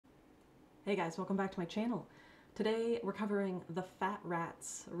Hey guys, welcome back to my channel. Today we're covering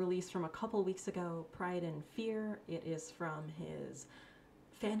TheFatRat's release from a couple weeks ago, Pride and Fear. It is from his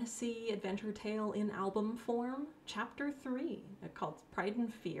fantasy adventure tale in album form, chapter 3, called Pride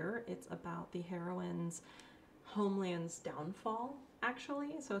and Fear. It's about the heroine's homeland's downfall,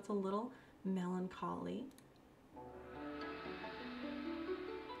 actually, so it's a little melancholy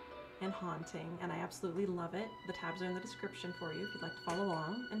and haunting, and I absolutely love it. The tabs are in the description for you if you'd like to follow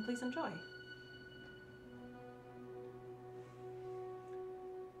along, and please enjoy.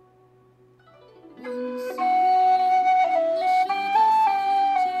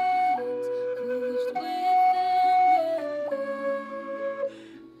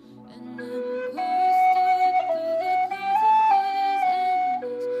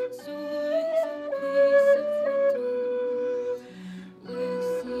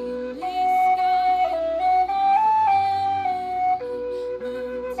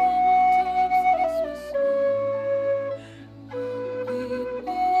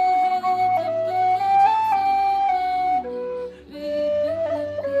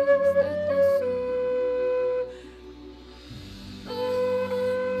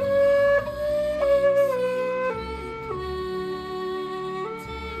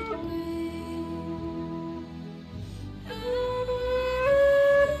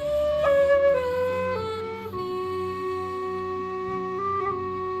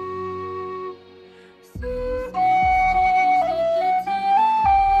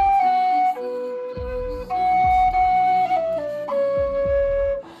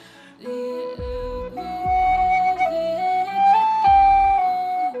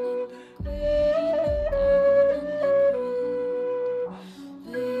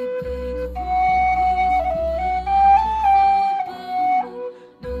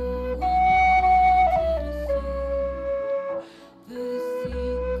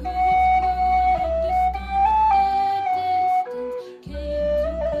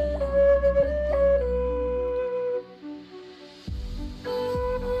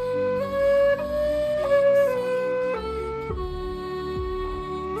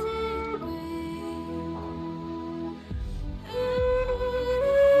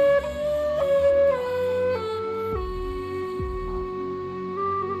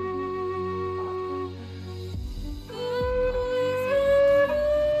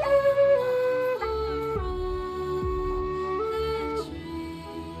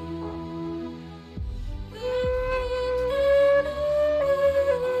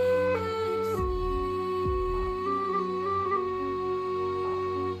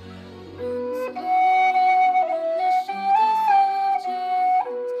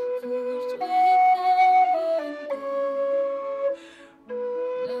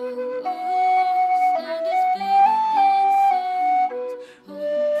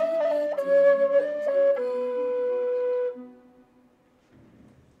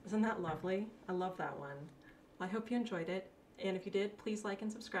 Isn't that lovely? I love that one. I hope you enjoyed it, and if you did, please like and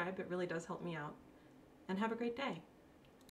subscribe. It really does help me out. And have a great day.